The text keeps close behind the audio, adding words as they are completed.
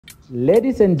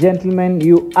Ladies and gentlemen,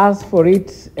 you asked for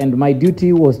it and my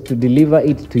duty was to deliver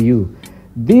it to you.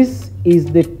 This is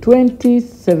the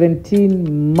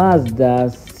 2017 Mazda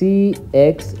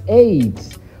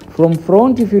CX8. From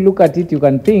front, if you look at it, you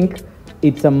can think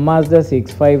it's a Mazda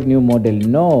CX-5 new model.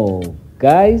 No,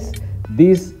 guys,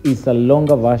 this is a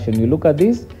longer version. You look at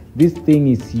this thing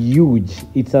is huge.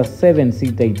 It's a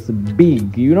 7-seater. It's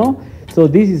big, you know. So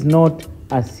this is not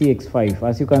a CX5.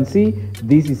 As you can see,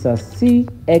 this is a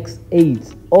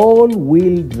CX8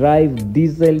 all-wheel drive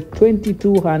diesel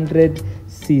 2200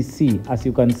 cc. As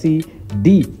you can see,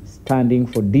 D standing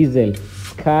for diesel,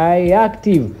 Sky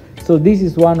Active. So this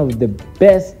is one of the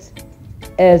best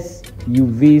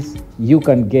SUVs you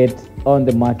can get on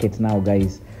the market now,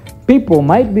 guys. People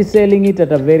might be selling it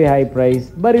at a very high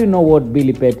price, but you know what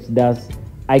Billy Peps does?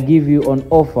 I give you on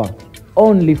offer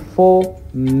only 4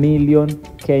 million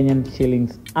Kenyan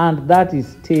shillings, and that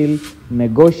is still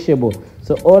negotiable.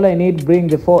 So all I need, bring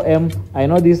the 4M. I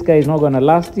know this guy is not gonna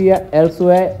last here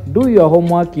elsewhere. Do your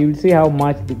homework, you'll see how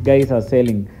much the guys are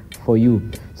selling for you.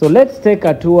 So let's take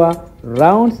a tour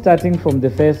round, starting from the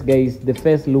face, guys. The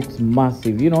face looks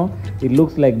massive, you know. It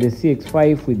looks like the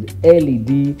CX5 with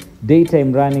LED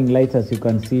daytime running lights, as you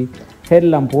can see.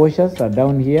 Headlamp washers are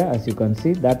down here, as you can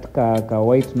see. That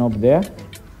white knob there,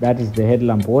 that is the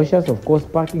headlamp washers. Of course,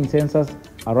 parking sensors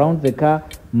around the car.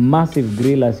 Massive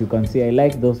grille, as you can see. I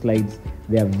like those lights.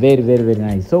 They are very, very, very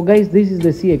nice. So guys, this is the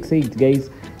CX8, guys.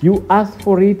 You asked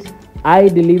for it, I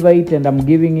deliver it, and I'm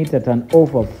giving it at an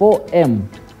offer. 4M.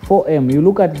 You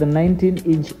look at the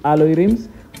 19-inch alloy rims.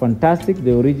 Fantastic,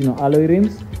 the original alloy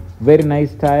rims. Very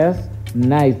nice tires.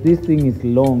 Nice. This thing is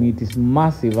long. It is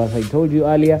massive. As I told you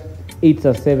earlier, it's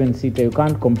a 7-seater. You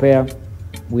can't compare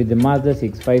with the Mazda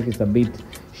CX-5. It's a bit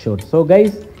short. So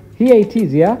guys, here it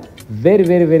is. Yeah, very,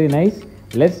 very, very nice.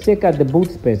 Let's check out the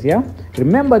boot space. Yeah,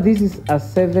 remember this is a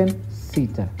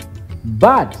 7-seater,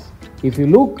 but if you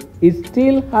look, it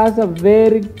still has a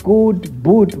very good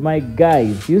boot, my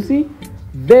guys. You see,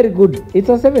 very good. It's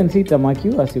a 7-seater, mark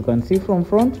you, as you can see from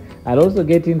front. I'll also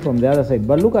get in from the other side,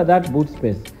 but look at that boot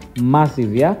space,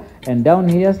 massive. Yeah, and down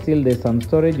here still there's some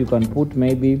storage. You can put,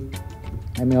 maybe,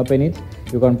 let me open it,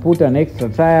 you can put an extra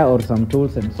tire or some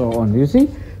tools and so on. You see,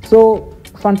 so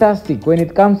fantastic. When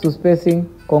it comes to spacing,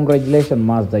 congratulations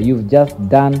Mazda, you've just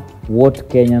done what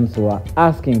Kenyans were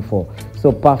asking for.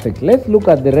 So perfect. Let's look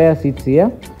at the rear seats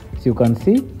here, as you can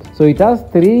see. So it has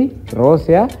 3 rows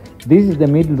here. This is the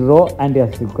middle row, and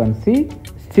as you can see,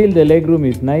 still the legroom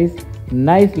is nice.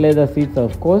 Nice leather seats,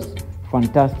 of course.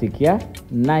 Fantastic. Yeah,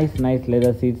 nice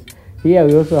leather seats. Here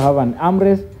we also have an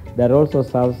armrest that also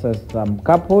serves as some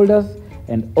cup holders,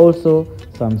 and also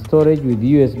some storage with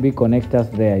USB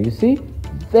connectors there. You see,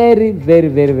 very, very,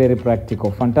 very, very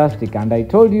practical. Fantastic. And I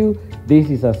told you this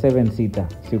is a 7-seater.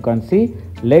 So you can see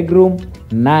legroom,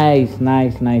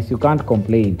 nice. You can't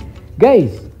complain.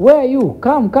 Guys, where are you?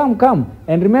 Come.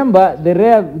 And remember,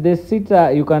 the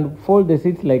seater, you can fold the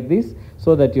seats like this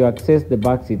so that you access the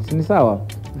back seats. Nisawa,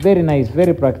 very nice,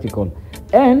 very practical.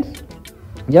 And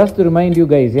just to remind you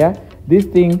guys, yeah, this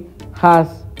thing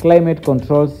has climate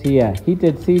controls here.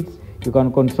 Heated seats, you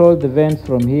can control the vents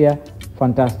from here.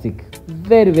 Fantastic.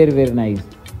 Very, very, very nice.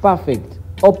 Perfect.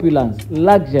 Opulence,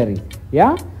 luxury.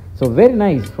 Yeah, so very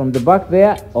nice. From the back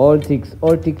there, all ticks,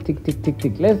 all tick.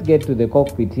 Let's get to the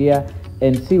cockpit here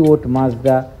and see what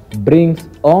Mazda brings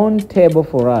on table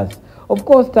for us. Of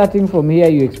course, starting from here,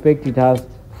 you expect it has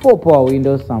 4 power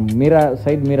windows, some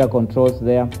side mirror controls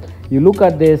there. You look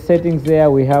at the settings there,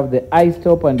 we have the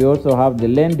iStop, and we also have the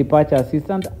lane departure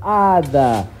assistant,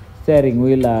 other steering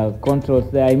wheel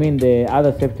controls there, I mean the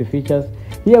other safety features.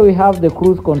 Here we have the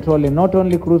cruise control, and not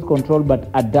only cruise control but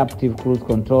adaptive cruise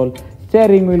control.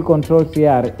 Steering wheel controls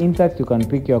here are intact. You can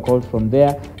pick your calls from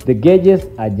there. The gauges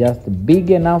are just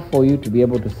big enough for you to be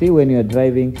able to see when you're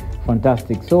driving.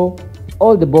 Fantastic. So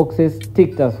all the boxes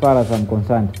ticked as far as I'm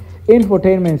concerned.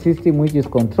 Infotainment system, which is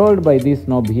controlled by this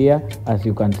knob here, as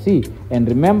you can see. And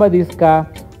remember, this car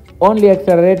only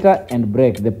accelerator and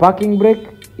brake. The parking brake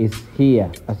is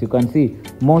here, as you can see.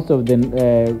 Most of the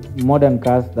modern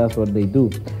cars, that's what they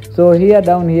do. So here,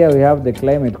 down here, we have the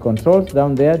climate controls.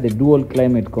 Down there, the dual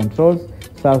climate controls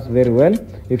serves very well.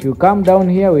 If you come down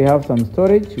here, we have some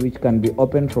storage which can be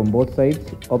opened from both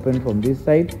sides. Open from this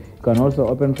side, you can also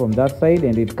open from that side,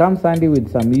 and it comes handy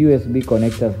with some USB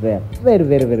connectors there. Very,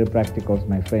 very, very practical,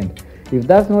 my friend. If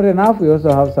that's not enough, we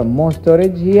also have some more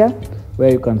storage here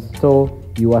where you can store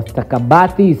your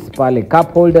stakabathis pale,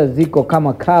 cup holders ziko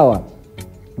kama kawa.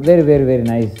 Very, very, very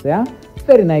nice. Yeah,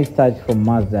 very nice touch from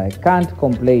Mazda. I can't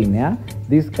complain. Yeah,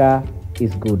 this car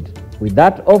is good. With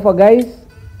that offer, guys,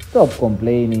 stop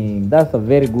complaining. That's a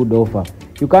very good offer.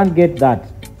 You can't get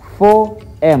that.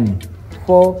 4M,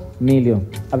 4 million.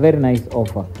 A very nice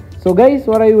offer. So guys,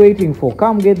 what are you waiting for?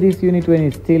 Come get this unit when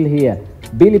it's still here.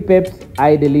 Billy Peps,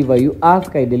 I deliver. You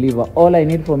ask, I deliver. All I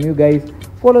need from you guys,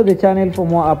 follow the channel for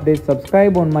more updates,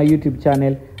 subscribe on my YouTube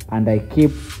channel, and I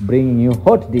keep bringing you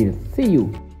hot deals. See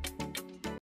you.